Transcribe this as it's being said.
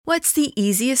What's the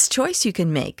easiest choice you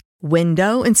can make?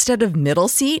 Window instead of middle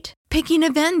seat? Picking a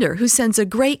vendor who sends a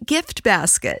great gift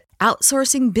basket?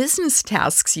 Outsourcing business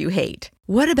tasks you hate?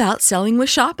 What about selling with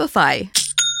Shopify?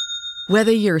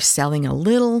 Whether you're selling a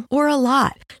little or a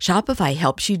lot, Shopify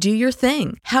helps you do your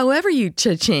thing, however you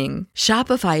cha-ching.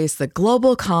 Shopify is the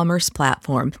global commerce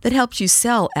platform that helps you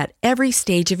sell at every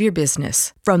stage of your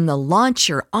business. From the launch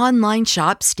your online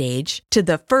shop stage to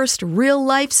the first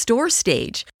real-life store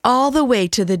stage, all the way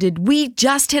to the did we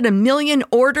just hit a million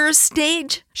orders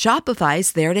stage.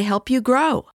 Shopify's there to help you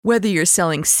grow. Whether you're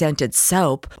selling scented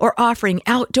soap or offering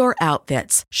outdoor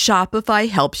outfits, Shopify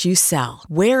helps you sell.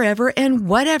 Wherever and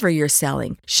whatever you're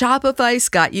selling, Shopify's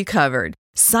got you covered.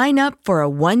 Sign up for a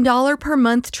 $1 per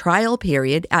month trial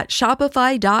period at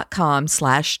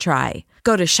shopify.com/try.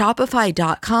 Go to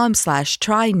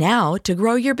shopify.com/try now to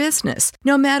grow your business,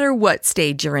 no matter what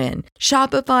stage you're in.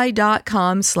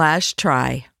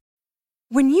 Shopify.com/try.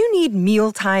 When you need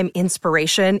mealtime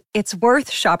inspiration, it's worth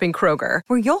shopping Kroger,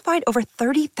 where you'll find over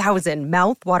 30,000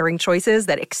 mouth-watering choices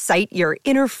that excite your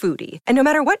inner foodie. And no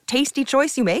matter what tasty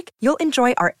choice you make, you'll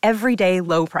enjoy our everyday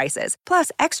low prices,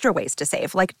 plus extra ways to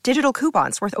save, like digital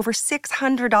coupons worth over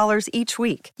 $600 each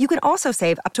week. You can also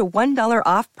save up to $1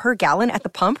 off per gallon at the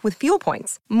pump with fuel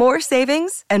points. More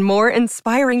savings and more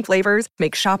inspiring flavors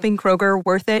make shopping Kroger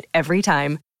worth it every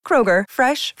time. Kroger,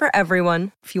 fresh for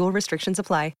everyone. Fuel restrictions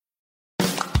apply.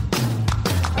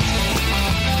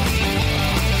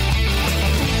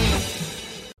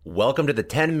 Welcome to the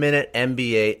 10-Minute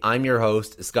MBA. I'm your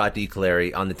host, Scott D.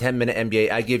 Clary. On the 10-Minute MBA,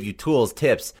 I give you tools,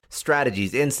 tips,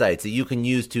 strategies, insights that you can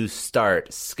use to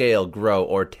start, scale, grow,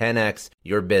 or 10x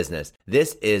your business.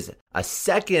 This is a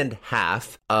second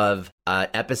half of an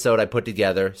episode I put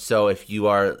together. So if you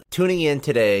are tuning in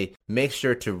today, make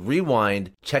sure to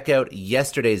rewind, check out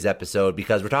yesterday's episode,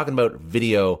 because we're talking about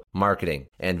video marketing.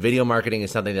 And video marketing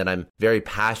is something that I'm very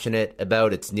passionate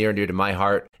about. It's near and dear to my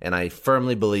heart. And I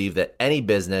firmly believe that any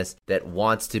business that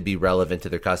wants to be relevant to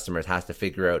their customers has to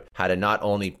figure out how to not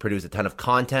only produce a ton of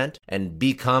content and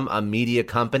become a media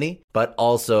company, but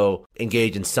also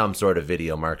engage in some sort of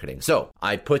video marketing. So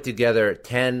I put together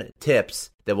 10 tips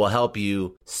that will help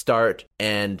you start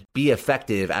and be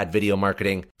effective at video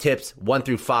marketing. Tips 1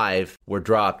 through 5 were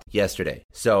dropped yesterday.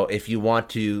 So if you want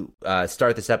to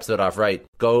start this episode off right,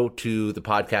 go to the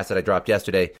podcast that I dropped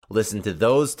yesterday, listen to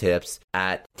those tips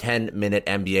at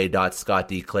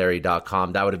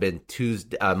 10minutemba.scottdclary.com. That would have been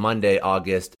Monday,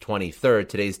 August 23rd.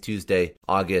 Today's Tuesday,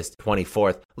 August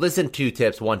 24th. Listen to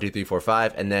tips 1, 2, 3, 4,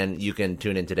 5, and then you can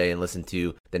tune in today and listen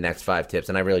to the next 5 tips.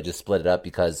 And I really just split it up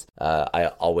because I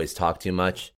always talk too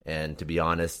much. And to be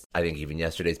honest, I think even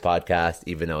yesterday's podcast,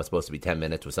 even though it's supposed to be 10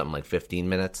 minutes, was something like 15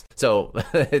 minutes. So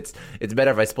it's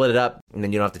better if I split it up and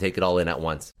then you don't have to take it all in at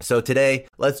once. So today,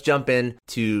 let's jump in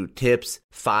to tips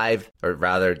 5, or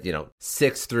rather,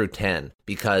 6 through 10,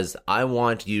 because I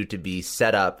want you to be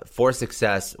set up for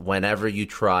success whenever you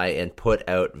try and put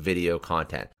out video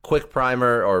content. Quick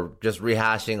primer, or just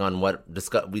rehashing on what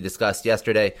we discussed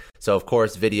yesterday. So of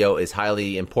course, video is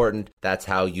highly important. That's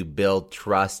how you build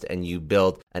trust and you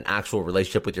build an actual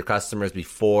relationship with your customers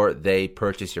before they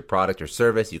purchase your product or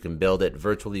service. You can build it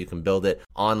virtually, you can build it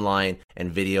online,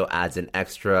 and video adds an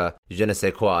extra je ne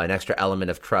sais quoi, an extra element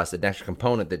of trust, an extra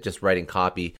component that just writing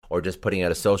copy or just putting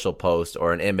out a social post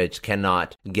or an image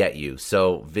cannot get you.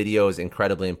 So video is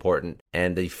incredibly important.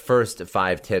 And the first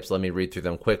 5 tips, let me read through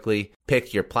them quickly.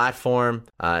 Pick your platform.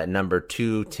 Number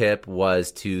 2 tip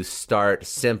was to start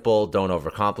simple, don't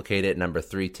overcomplicate it. Number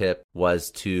 3 tip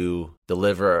was to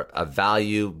deliver a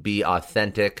value, be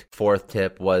authentic. 4th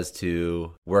tip was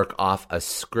to work off a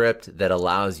script that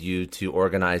allows you to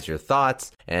organize your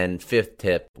thoughts. And 5th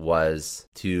tip was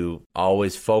to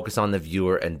always focus on the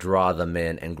viewer and draw them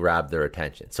in and grab their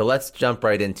attention. So let's jump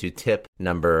right into tip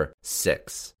number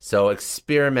 6. So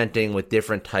experimenting with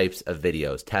different types of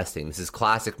videos, testing. This is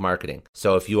classic marketing.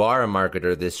 So if you are a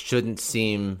marketer, this shouldn't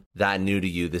seem that new to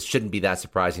you. This shouldn't be that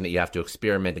surprising that you have to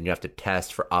experiment and you have to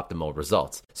test for optimal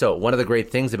results. So one of the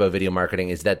great things about video marketing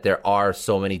is that there are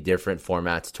so many different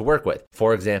formats to work with.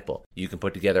 For example, you can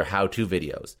put together how-to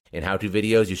videos. In how-to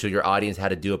videos, you show your audience how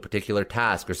to do a particular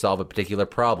task or solve a particular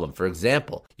problem. For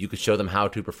example, you could show them how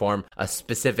to perform a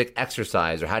specific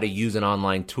exercise or how to use an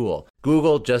online tool.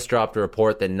 Google just dropped a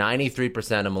report that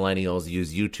 93% of millennials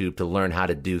use YouTube to learn how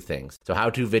to do things. So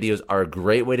how-to videos are a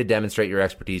great way to demonstrate your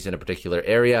expertise in a particular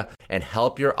area and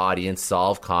help your audience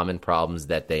solve common problems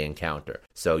that they encounter.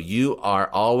 So you are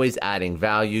always adding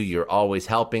value, you're always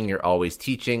helping, you're always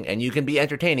teaching, and you can be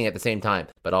entertaining at the same time,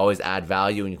 but always add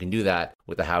value, and you can do that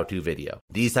with a how-to video.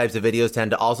 These types of videos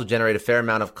tend to also generate a fair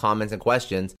amount of comments and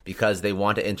questions because they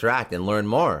want to interact and learn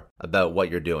more about what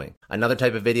you're doing. Another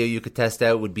type of video you could test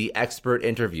out would be expert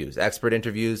interviews. Expert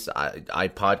interviews, I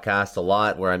podcast a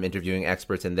lot where I'm interviewing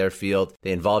experts in their field.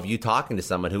 They involve you talking to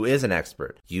someone who is an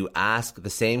expert. You ask the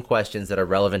same questions that are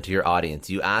relevant to your audience.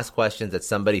 You ask questions that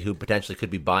somebody who potentially could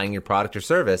be buying your product or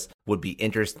service would be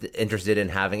interested in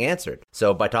having answered.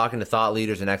 So by talking to thought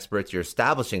leaders and experts, you're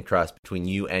establishing trust between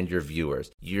you and your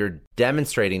viewers. You're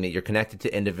demonstrating that you're connected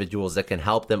to individuals that can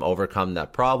help them overcome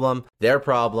that problem, their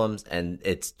problems, and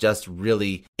it's just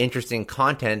really interesting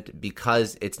content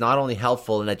because it's not only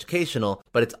helpful and educational,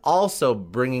 but it's also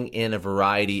bringing in a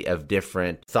variety of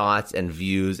different thoughts and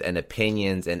views and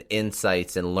opinions and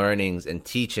insights and learnings and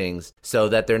teachings so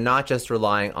that they're not just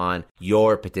relying on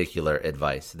your particular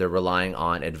advice. They're relying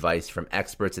on advice from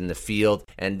experts in the field.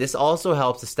 And this also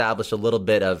helps establish a little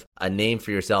bit of a name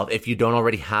for yourself if you don't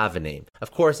already have a name.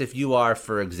 Of course, if you are,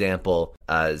 for example,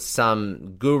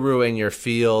 some guru in your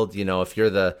field, if you're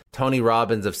the Tony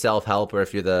Robbins of self-help, or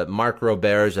if you're the Mark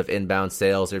Roberge of inbound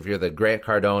sales, or if you're the Grant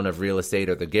Cardone of real estate,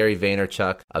 or the Gary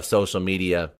Vaynerchuk of social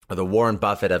media, or the Warren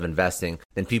Buffett of investing,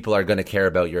 then people are going to care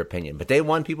about your opinion. But day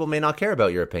one, people may not care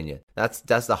about your opinion. That's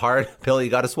the hard pill you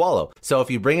got to swallow. So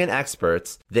if you bring in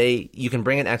experts, you can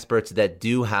bring in experts that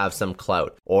do have some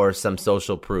clout or some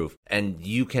social proof, and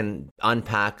you can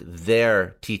unpack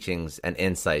their teachings and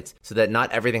insights so that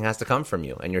not everything has to come from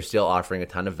you, and you're still offering a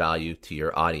ton of value to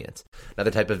your audience.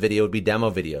 Another type of video would be demo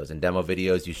videos. In demo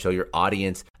videos, you show your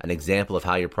audience an example of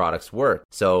how your products work.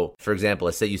 So, for example,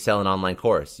 let's say you sell an online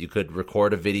course. You could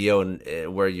record a video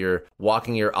where you're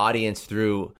walking your audience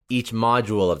through each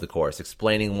module of the course,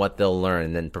 explaining what they'll learn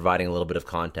and then providing a little bit of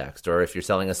context. Or if you're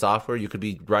selling a software, you could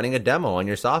be running a demo on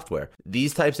your software.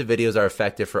 These types of videos are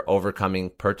effective for overcoming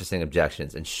purchasing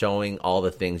objections and showing all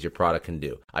the things your product can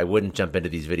do. I wouldn't jump into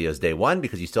these videos day one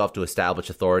because you still have to establish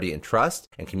authority and trust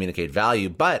and communicate value.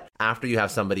 But after you have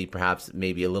somebody perhaps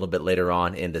maybe a little bit later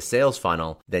on in the sales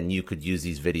funnel, then you could use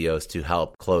these videos to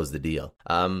help close the deal.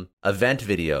 Event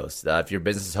videos. If your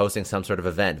business is hosting some sort of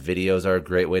event, videos are a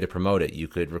great way to promote it. You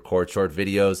could record short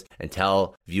videos and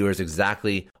tell viewers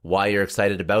exactly why you're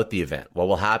excited about the event, what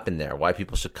will happen there, why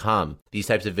people should come. These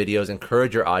types of videos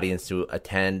encourage your audience to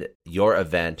attend your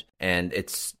event, and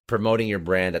it's promoting your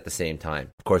brand at the same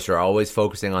time. Of course, you're always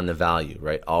focusing on the value,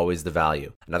 right? Always the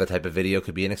value. Another type of video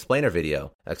could be an explainer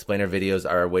video. Explainer videos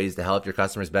are ways to help your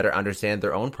customers better understand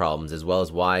their own problems as well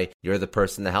as why you're the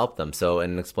person to help them. So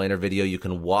in an explainer video, you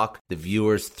can walk the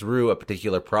viewers through a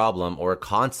particular problem or a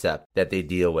concept that they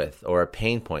deal with or a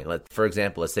pain point. For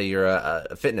example, let's say you're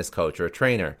a fitness coach or a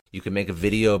trainer. You can make a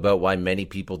video about why many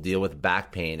people deal with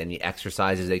back pain and the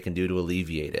exercises they can do to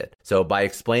alleviate it. So by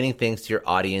explaining things to your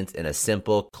audience in a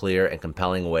simple, clear, and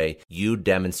compelling way, you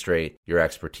demonstrate your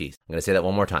expertise. I'm going to say that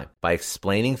one more time. By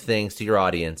explaining things to your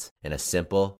audience in a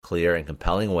simple, clear, and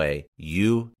compelling way,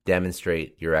 you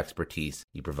demonstrate your expertise.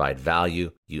 You provide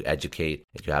value, you educate,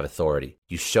 and you have authority.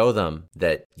 You show them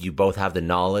that you both have the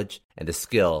knowledge and the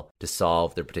skill to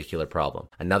solve their particular problem.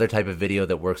 Another type of video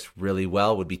that works really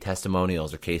well would be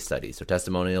testimonials or case studies. So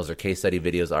testimonials or case study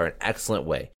videos are an excellent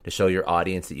way to show your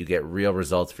audience that you get real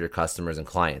results for your customers and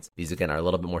clients. These, again, are a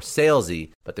little bit more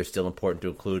salesy, but they're still important to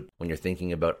include when you're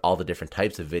thinking about all the different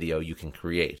types of video you can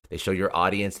create. They show your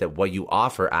audience that what you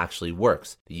offer actually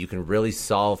works, that you can really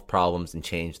solve problems and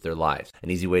change their lives. An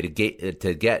easy way to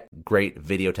get great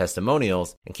video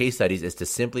testimonials and case studies is to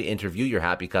simply interview your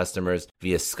happy customers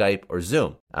via Skype or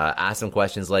Zoom. Ask them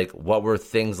questions like, what were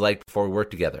things like before we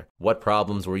worked together? What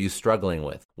problems were you struggling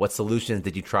with? What solutions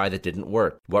did you try that didn't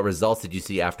work? What results did you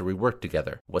see after we worked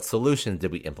together? What solutions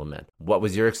did we implement? What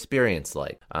was your experience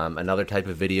like? Another type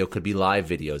of video could be live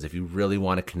videos if you really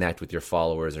want to connect with your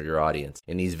followers or your audience.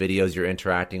 In these videos, you're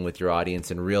interacting with your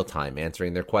audience in real time,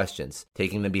 answering their questions,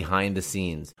 taking them behind the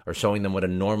scenes, or showing them what a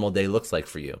normal day looks like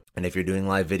for you. And if you're doing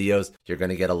live videos, you're going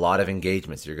to get a lot of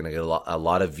engagements. You're going to get a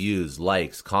lot of views,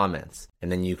 likes, comments.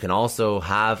 And then you can also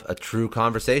have a true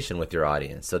conversation with your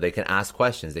audience. So they can ask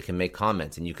questions, they can make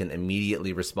comments, and you can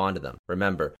immediately respond to them.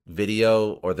 Remember,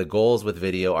 video or the goals with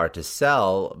video are to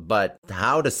sell, but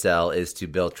how to sell is to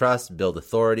build trust, build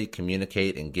authority,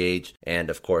 communicate, engage,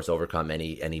 and of course, overcome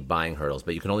any buying hurdles.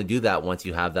 But you can only do that once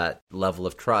you have that level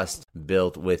of trust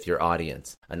built with your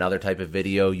audience. Another type of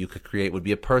video you could create would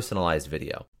be a personalized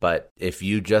video. But if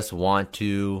you just want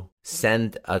to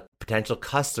send a potential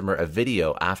customer a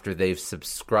video after they've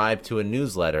subscribed to a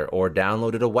newsletter or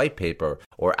downloaded a white paper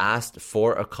or asked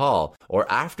for a call,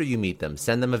 or after you meet them,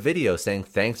 send them a video saying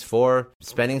thanks for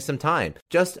spending some time.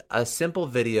 Just a simple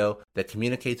video that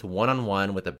communicates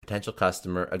one-on-one with a potential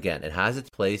customer. Again, it has its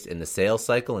place in the sales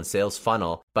cycle and sales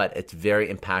funnel, but it's very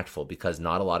impactful because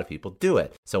not a lot of people do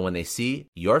it. So when they see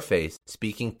your face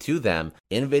speaking to them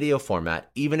in video format,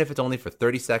 even if it's only for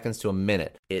 30 seconds to a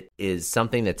minute, it is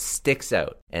something that sticks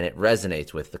out and it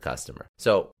resonates with the customer.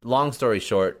 So long story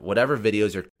short, whatever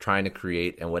videos you're trying to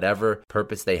create and whatever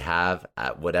purpose they have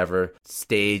at whatever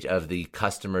stage of the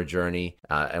customer journey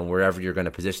and wherever you're going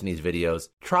to position these videos,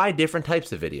 try different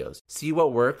types of videos. See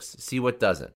what works, see what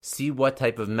doesn't. See what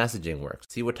type of messaging works.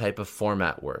 See what type of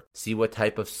format works. See what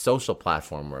type of social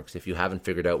platform works if you haven't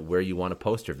figured out where you want to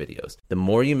post your videos. The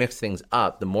more you mix things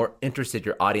up, the more interested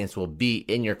your audience will be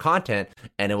in your content,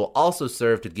 and it will also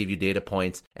serve to give you data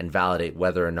points and validate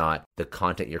whether or not the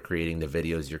content you're creating, the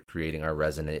videos you're creating are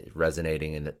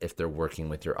resonating, and if they're working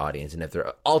with your audience, and if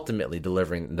they're ultimately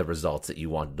delivering the results that you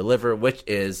want to deliver, which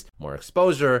is more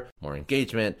exposure, more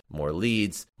engagement, more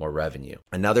leads, more revenue.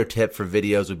 Another tip for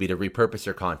videos would be to repurpose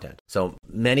your content. So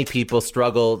many people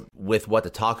struggle with what to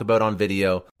talk about on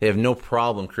video. They have no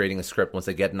problem creating a script once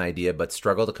they get an idea, but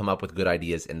struggle to come up with good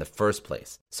ideas in the first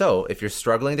place. So if you're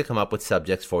struggling to come up with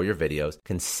subjects for your videos,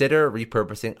 consider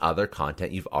repurposing other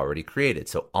content you've already created.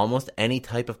 So almost any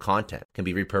type of content can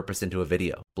be repurposed into a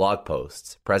video. Blog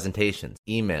posts, presentations,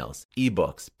 emails,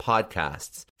 ebooks,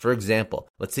 podcasts. For example,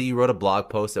 let's say you wrote a blog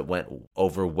post that went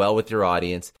over well with your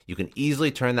audience. You can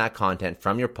easily turn that content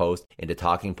from your post into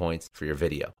talking points for your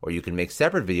video. Or you can make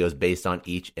separate videos based on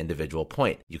each individual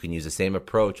point. You can use the same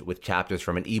approach with chapters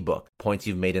from an ebook, points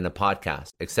you've made in a podcast,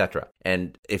 etc.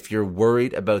 And if you're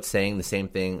worried about saying the same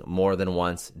thing more than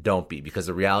once, don't be, because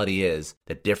the reality is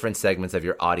that different segments of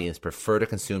your audience prefer to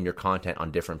consume your content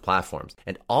on different platforms.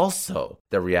 And also,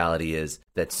 the reality is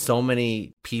that so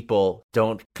many people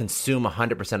don't consume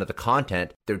 100% of the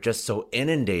content. They're just so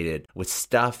inundated with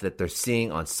stuff that they're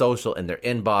seeing on social in their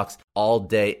inbox all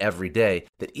day, every day,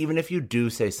 that even if you do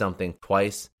say something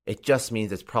twice, it just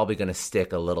means it's probably going to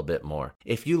stick a little bit more.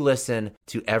 If you listen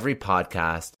to every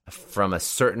podcast from a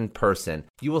certain person,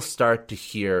 you will start to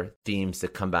hear themes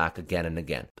that come back again and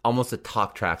again, almost the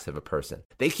talk tracks of a person.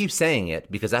 They keep saying it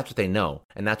because that's what they know,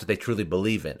 and that's what they truly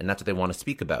believe in, and that's what they want to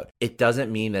speak about. It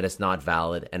doesn't mean that it's not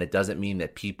valid, and it doesn't mean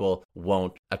that people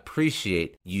won't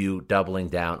appreciate you doubling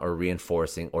down or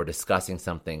reinforcing or discussing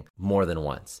something more than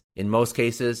once. In most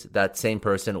cases, that same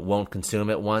person won't consume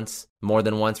it more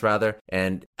than once,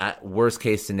 and at worst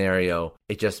case scenario,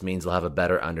 it just means they'll have a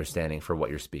better understanding for what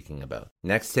you're speaking about.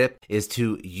 Next tip is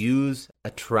to use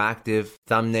attractive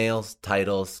thumbnails,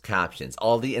 titles, captions,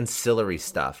 all the ancillary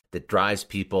stuff that drives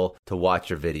people to watch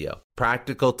your video.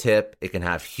 Practical tip, it can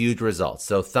have huge results.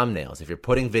 So thumbnails, if you're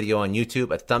putting video on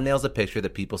YouTube, a thumbnail is a picture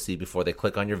that people see before they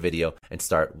click on your video and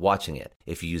start watching it.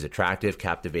 If you use attractive,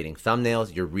 captivating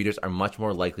thumbnails, your readers are much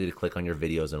more likely to click on your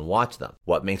videos and watch them.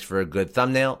 What makes for a good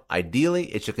thumbnail? Ideally,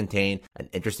 it should contain an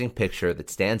interesting picture that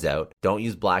stands out. Don't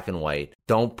use black and white.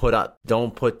 Don't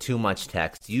put too much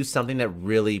text. Use something that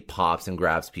really pops and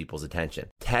grabs people's attention.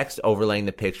 Text overlaying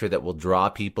the picture that will draw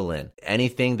people in.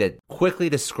 Anything that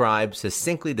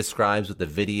succinctly describes what the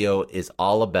video is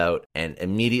all about and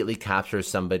immediately captures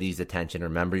somebody's attention.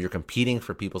 Remember, you're competing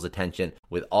for people's attention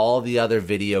with all the other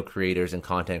video creators and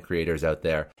content creators out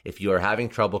there. If you are having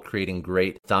trouble creating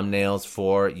great thumbnails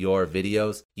for your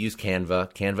videos, use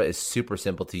Canva. Canva is super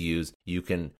simple to use. You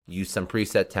can use some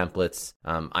preset templates.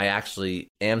 I actually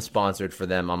am sponsored for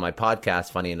them on my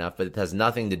podcast, funny enough, but it has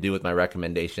nothing to do with my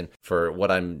recommendation for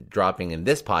what I'm dropping in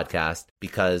this podcast,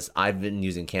 because I've been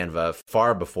using Canva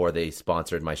far before they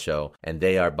sponsored my show, and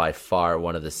they are by far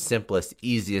one of the simplest,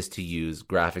 easiest to use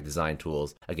graphic design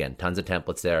tools. Again, tons of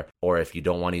templates there, or if you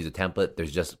don't want to use a template,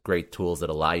 there's just great tools that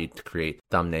allow you to create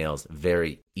thumbnails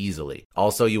very easily.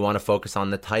 Also, you want to focus on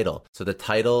the title. So the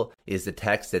title is the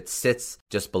text that sits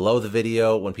just below the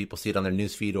video when people see it on their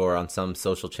newsfeed, or on some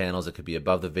social channels, it could be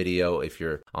above the video. If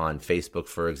you're on Facebook,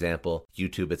 for example,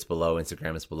 YouTube, it's below,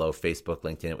 Instagram, it's below, Facebook,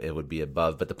 LinkedIn, it would be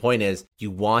above. But the point is,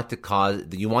 you want the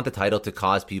title to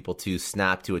cause people to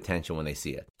snap to attention when they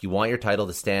see it. You want your title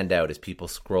to stand out as people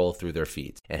scroll through their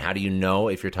feeds. And how do you know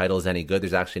if your title is any good?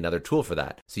 There's actually another tool for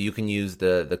that. So you can use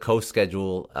the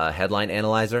CoSchedule headline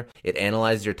analyzer. It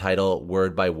analyzes summarizes your title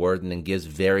word by word and then gives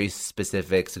very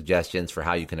specific suggestions for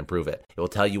how you can improve it. It will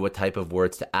tell you what type of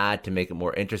words to add to make it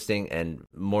more interesting and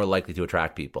more likely to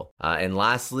attract people. And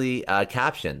lastly,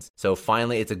 captions. So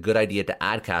finally, it's a good idea to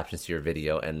add captions to your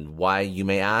video. And why, you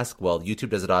may ask? Well, YouTube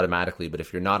does it automatically, but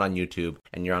if you're not on YouTube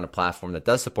and you're on a platform that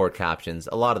does support captions,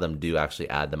 a lot of them do actually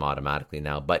add them automatically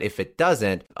now. But if it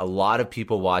doesn't, a lot of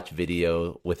people watch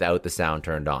video without the sound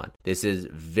turned on. This is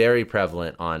very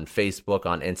prevalent on Facebook,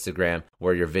 on Instagram,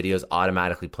 where your videos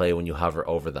automatically play when you hover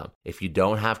over them. If you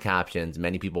don't have captions,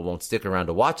 many people won't stick around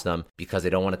to watch them because they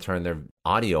don't want to turn their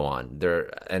audio on. There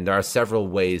are several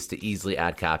ways to easily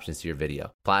add captions to your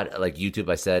video. Like YouTube,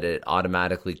 I said, it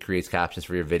automatically creates captions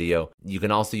for your video. You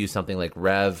can also use something like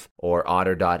Rev or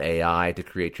Otter.ai to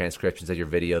create transcriptions of your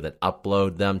video, then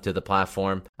upload them to the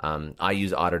platform. I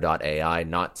use Otter.ai,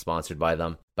 not sponsored by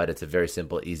them, but it's a very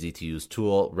simple, easy to use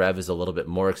tool. Rev is a little bit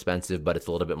more expensive, but it's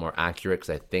a little bit more accurate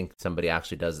because I think somebody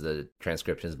actually does the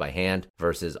transcriptions by hand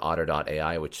versus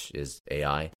Otter.ai, which is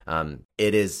AI.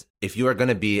 If you are going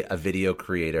to be a video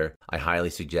creator, I highly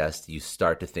suggest you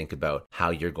start to think about how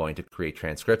you're going to create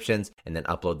transcriptions and then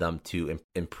upload them to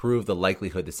improve the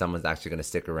likelihood that someone's actually going to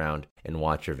stick around and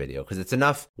watch your video. Because it's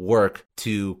enough work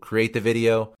to create the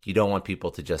video. You don't want people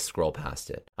to just scroll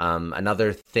past it.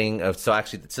 Another thing, so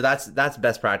that's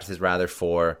best practices rather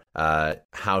for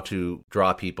how to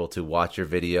draw people to watch your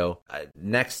video.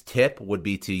 Next tip would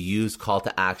be to use call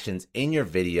to actions in your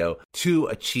video to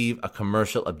achieve a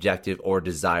commercial objective or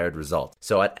desired result.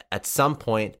 So at some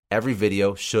point, every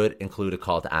video should include a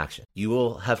call to action. You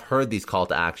will have heard these call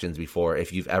to actions before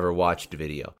if you've ever watched a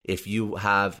video. If you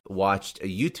have watched a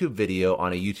YouTube video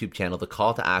on a YouTube channel, the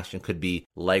call to action could be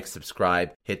like,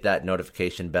 subscribe, hit that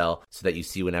notification bell so that you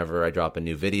see whenever I drop a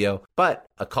new video. But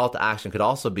a call to action could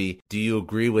also be, do you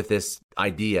agree with this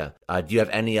idea? Do you have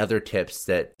any other tips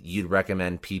that you'd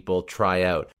recommend people try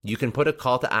out? You can put a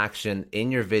call to action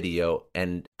in your video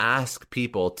and ask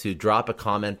people to drop a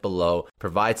comment below,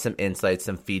 provide some insights,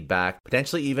 some feedback,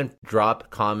 potentially even drop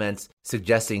comments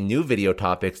suggesting new video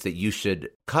topics that you should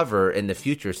cover in the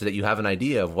future so that you have an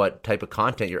idea of what type of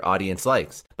content your audience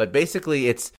likes. But basically,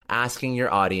 it's asking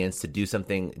your audience to do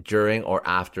something during or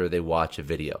after they watch a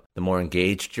video. The more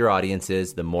engaged your audience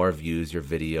is, the more views your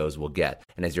videos will get.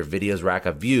 And as your videos rack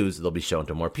up views, they'll be shown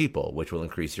to more people, which will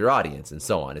increase your audience and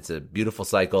so on. It's a beautiful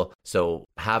cycle. So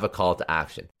have a call to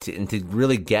action. And to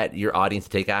really get your audience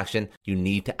to take action, you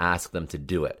need to ask them to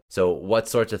do it. So what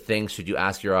sorts of things should you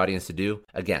ask your audience to do?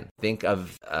 Again, think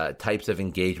of types of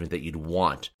engagement that you'd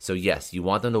want. So yes, you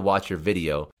want them to watch your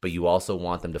video, but you also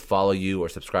want them to follow you or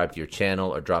subscribe to your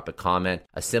channel or drop a comment.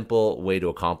 A simple way to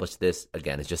accomplish this,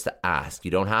 again, is just to ask. You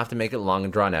don't have to make it long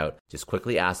and drawn out. Just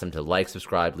quickly ask them to like,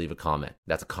 subscribe, leave a comment.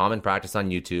 That's a common practice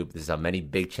on YouTube. This is how many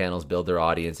big channels build their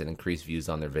audience and increase views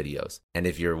on their videos. And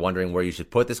if you're wondering where you should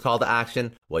put this call to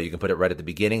action, well, you can put it right at the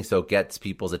beginning so it gets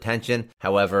people's attention.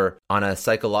 However, on a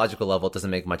psychological level, it doesn't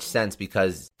make much sense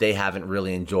because they haven't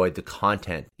really enjoyed the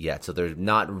content yet. So they're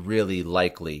not really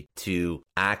likely to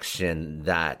action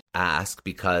that ask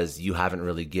because you haven't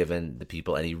really given the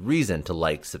people any reason to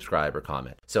like, subscribe, or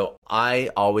comment. So I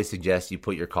always suggest you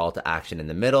put your call to action in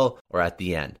the middle or at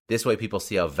the end. This way people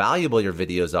see how valuable your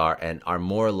videos are and are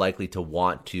more likely to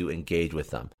want to engage with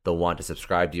them. They'll want to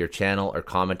subscribe to your channel or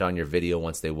comment on your video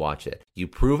once they watch it. You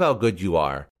prove how good you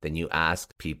are, then you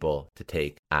ask people to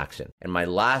take action. And my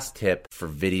last tip for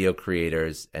video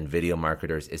creators and video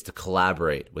marketers is to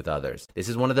collaborate with others. This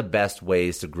is one of the best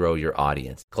ways to grow your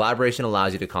audience. Collaboration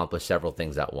allows you to accomplish several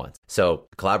things at once. So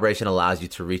collaboration allows you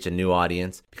to reach a new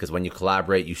audience because when you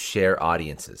collaborate, you share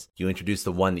audiences. You introduce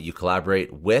the one that you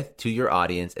collaborate with to your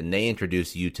audience and they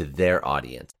introduce you to their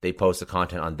audience. They post the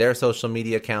content on their social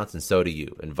media accounts and so do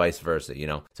you, and vice versa,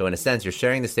 So in a sense, you're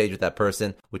sharing the stage with that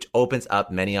person, which opens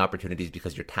up many opportunities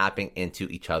because you're tapping into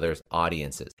each other's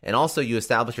audiences. And also you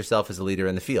establish yourself as a leader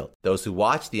in the field. Those who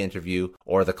watch the interview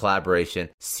or the collaboration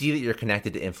see that you're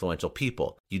connected to influential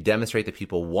people. You demonstrate that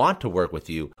people want to work with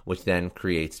you, which then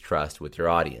creates trust with your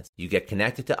audience. You get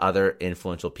connected to other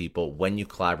influential people when you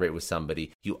collaborate with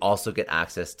somebody. You also get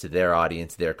access to their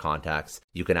audience, their contacts.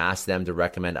 You can ask them to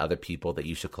recommend other people that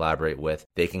you should collaborate with.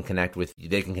 They can connect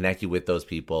you with those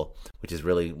people, which is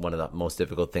really one of the most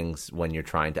difficult things when you're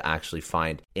trying to actually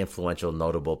find influential,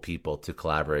 notable people to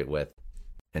collaborate with.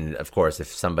 And of course, if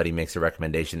somebody makes a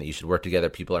recommendation that you should work together,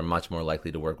 people are much more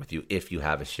likely to work with you if you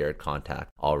have a shared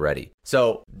contact already.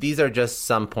 So these are just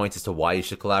some points as to why you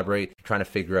should collaborate. You're trying to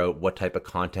figure out what type of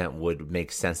content would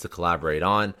make sense to collaborate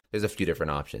on. There's a few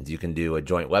different options. You can do a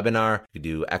joint webinar, you can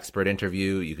do expert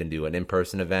interview, you can do an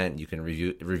in-person event, you can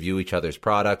review each other's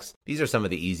products. These are some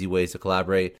of the easy ways to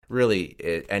collaborate.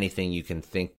 Really, anything you can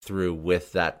think through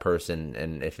with that person,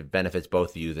 and if it benefits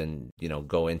both of you, then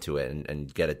go into it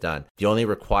and get it done. The only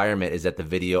requirement is that the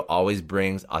video always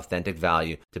brings authentic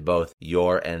value to both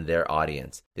your and their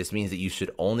audience. This means that you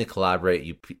should only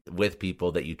collaborate with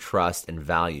people that you trust and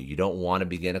value. You don't want to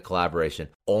begin a collaboration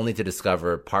only to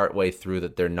discover partway through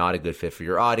that they're not a good fit for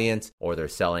your audience or they're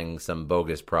selling some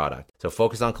bogus product. So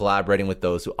focus on collaborating with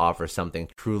those who offer something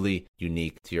truly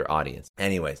unique to your audience.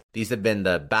 Anyways, these have been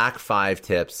the back 5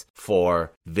 tips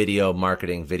for video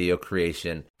marketing, video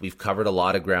creation. We've covered a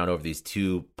lot of ground over these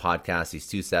 2 podcasts, these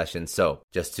 2 sessions. So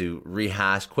just to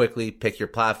rehash quickly, pick your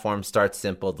platform, start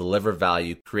simple, deliver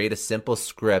value, create a simple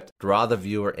script, draw the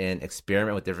viewer in,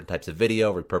 experiment with different types of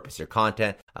video, repurpose your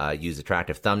content, use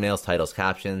attractive thumbnails, titles,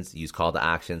 captions, use call to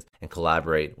actions, and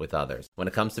collaborate with others. When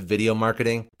it comes to video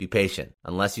marketing, be patient.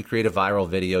 Unless you create a viral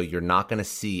video, you're not going to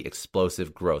see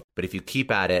explosive growth. But if you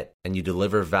keep at it and you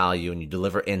deliver value and you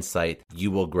deliver insight,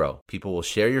 you will grow. People will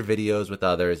share your videos with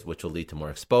others, which will lead to more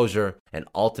exposure and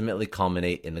ultimately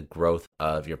culminate in the growth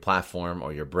of your platform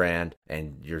or your brand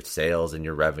and your sales and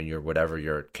your revenue or whatever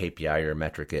your KPI or your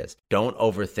metric is. Don't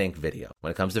overthink video.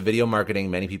 When it comes to video marketing,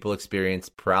 many people experience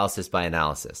paralysis by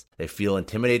analysis. They feel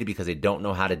intimidated because they don't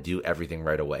know how to do everything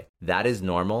right away. That is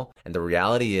normal, and the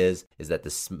reality is that the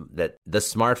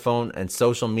smartphone and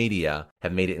social media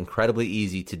have made it incredibly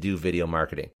easy to do video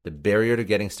marketing. The barrier to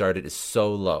getting started is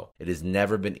so low. It has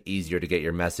never been easier to get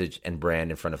your message and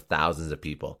brand in front of thousands of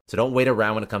people. So don't wait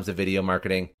around when it comes to video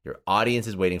marketing. Your audience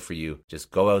is waiting for you.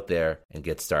 Just go out there and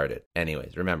get started.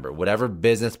 Anyways, remember, whatever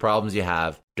business problems you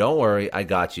have, don't worry, I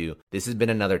got you. This has been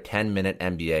another 10-minute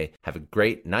MBA. Have a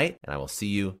great night, and I will see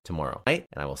you tomorrow. Night,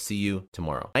 and I will see you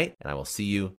tomorrow. Night, and I will see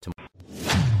you tomorrow.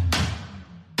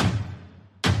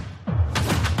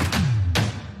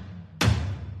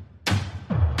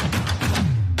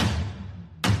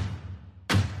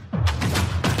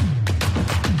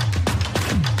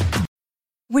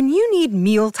 When you need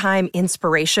mealtime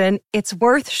inspiration, it's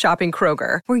worth shopping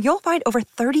Kroger, where you'll find over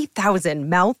 30,000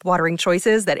 mouth-watering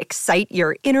choices that excite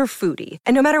your inner foodie.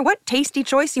 And no matter what tasty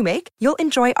choice you make, you'll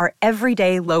enjoy our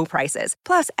everyday low prices,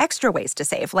 plus extra ways to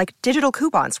save, like digital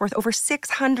coupons worth over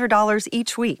 $600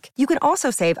 each week. You can also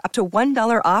save up to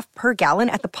 $1 off per gallon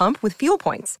at the pump with fuel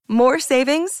points. More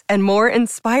savings and more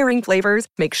inspiring flavors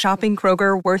make shopping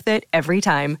Kroger worth it every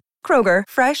time. Kroger,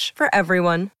 fresh for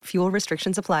everyone. Fuel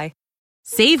restrictions apply.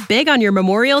 Save big on your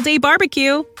Memorial Day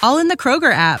barbecue, all in the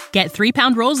Kroger app. Get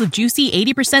 3-pound rolls of juicy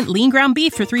 80% lean ground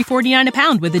beef for $3.49 a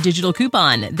pound with a digital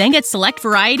coupon. Then get select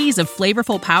varieties of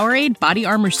flavorful Powerade, Body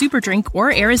Armor Super Drink,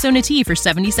 or Arizona tea for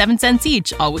 77 cents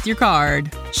each, all with your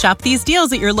card. Shop these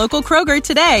deals at your local Kroger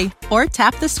today, or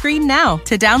tap the screen now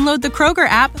to download the Kroger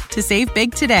app to save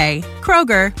big today.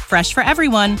 Kroger, fresh for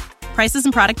everyone. Prices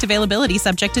and product availability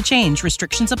subject to change.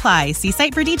 Restrictions apply. See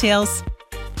site for details.